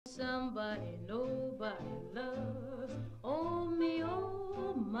somebody nobody loves. Oh me,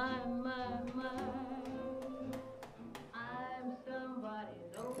 oh my. I'm somebody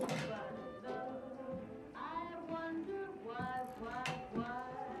nobody loves. I wonder why.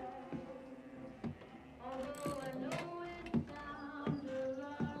 Although I know it sounds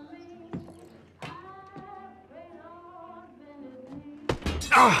alarming, I pray Lord bend me.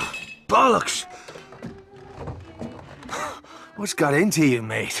 Ah, bollocks! What's got into you,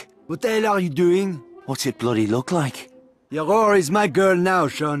 mate? What the hell are you doing? What's it bloody look like? Your whore is my girl now,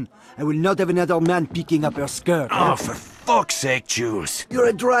 Sean. I will not have another man picking up her skirt. Oh, for fuck's sake, Jules. You're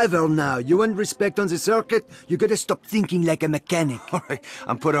a driver now. You want respect on the circuit? You gotta stop thinking like a mechanic. Alright,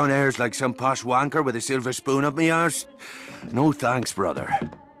 I'm put on airs like some posh wanker with a silver spoon up me arse. No thanks, brother.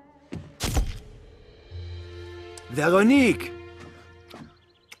 Veronique!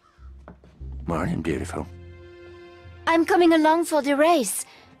 Morning, beautiful. I'm coming along for the race.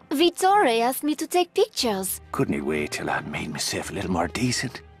 Vittore asked me to take pictures. Couldn't he wait till I'd made myself a little more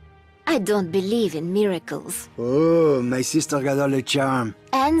decent? I don't believe in miracles. Oh, my sister got all the charm.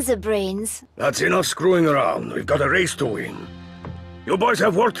 And the brains. That's enough screwing around. We've got a race to win. You boys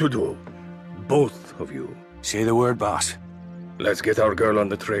have work to do. Both of you. Say the word, boss. Let's get our girl on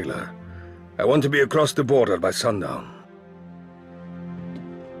the trailer. I want to be across the border by sundown.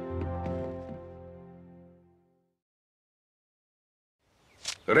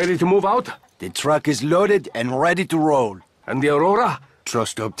 Ready to move out? The truck is loaded and ready to roll. And the Aurora?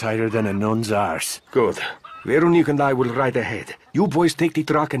 Trussed up tighter than a nun's arse. Good. Veronique and I will ride ahead. You boys take the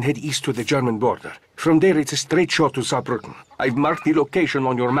truck and head east to the German border. From there, it's a straight shot to Saarbrücken. I've marked the location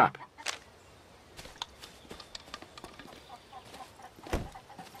on your map.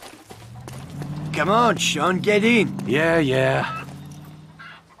 Come on, Sean, get in. Yeah.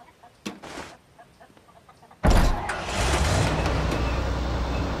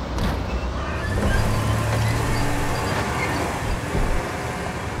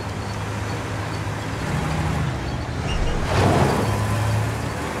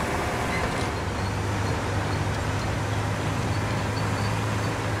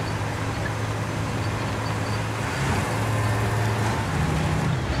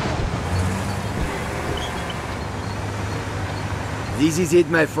 This is it,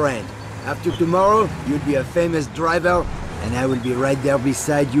 my friend. After tomorrow, you'll be a famous driver, and I will be right there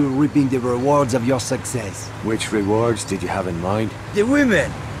beside you reaping the rewards of your success. Which rewards did you have in mind? The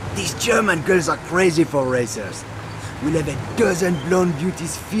women! These German girls are crazy for racers. We'll have a dozen blonde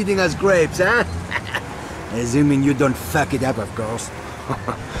beauties feeding us grapes, huh? Assuming you don't fuck it up, of course.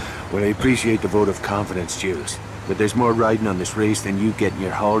 Well, I appreciate the vote of confidence, Jules. But there's more riding on this race than you getting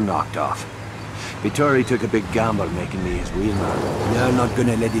your hull knocked off. Vittori took a big gamble making me his wheelman. You're not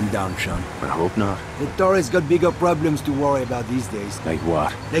gonna let him down, Sean. I hope not. Vittori's got bigger problems to worry about these days. Like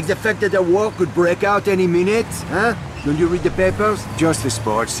what? Like the fact that a war could break out any minute, huh? Don't you read the papers? Just the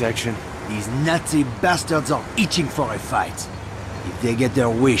sports section. These Nazi bastards are itching for a fight. If they get their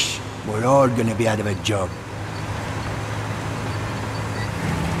wish, we're all gonna be out of a job.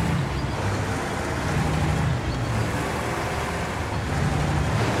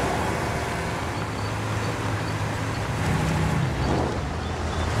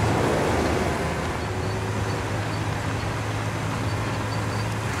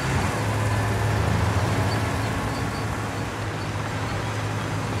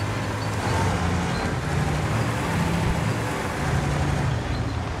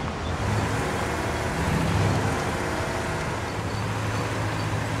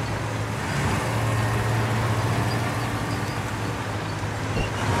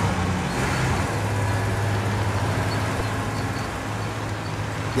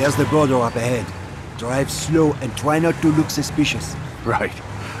 There's the border up ahead. Drive slow and try not to look suspicious. Right.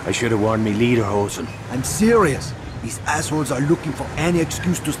 I should have worn me lederhosen. I'm serious. These assholes are looking for any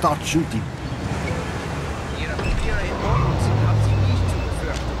excuse to start shooting. Ihre Papiere in Ordnung sind, haben Sie nicht zu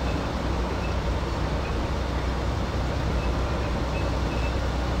befürchten.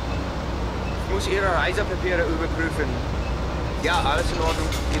 Ich muss Ihre Reisepapiere überprüfen. Ja, alles in Ordnung.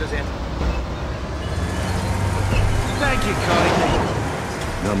 Wiedersehen. Thank you, kindly.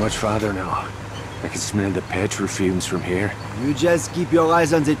 Not much farther now. I can smell the petrol fumes from here. You just keep your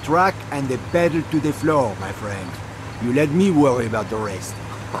eyes on the track and the pedal to the floor, my friend. You let me worry about the rest.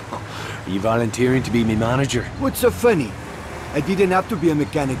 Are you volunteering to be my manager? What's so funny? I didn't have to be a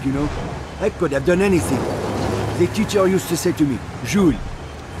mechanic, you know. I could have done anything. The teacher used to say to me, Jules,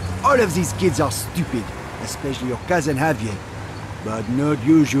 all of these kids are stupid, especially your cousin Javier. But not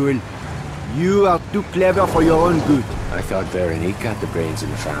you, Jules. You are too clever for your own good. I thought Veronique had the brains in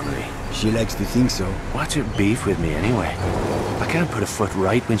the family. She likes to think so. What's her beef with me anyway? I can't put a foot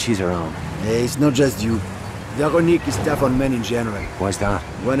right when she's around. Hey, it's not just you. Veronique is tough on men in general. Why's that?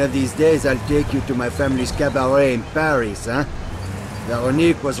 One of these days I'll take you to my family's cabaret in Paris, huh?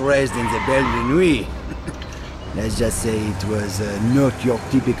 Veronique was raised in the Belle de Nuit. Let's just say it was not your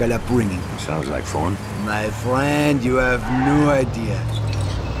typical upbringing. Sounds like fun. My friend, you have no idea.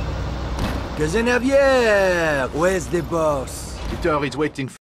 Cousin Javier, where's the boss? Peter is waiting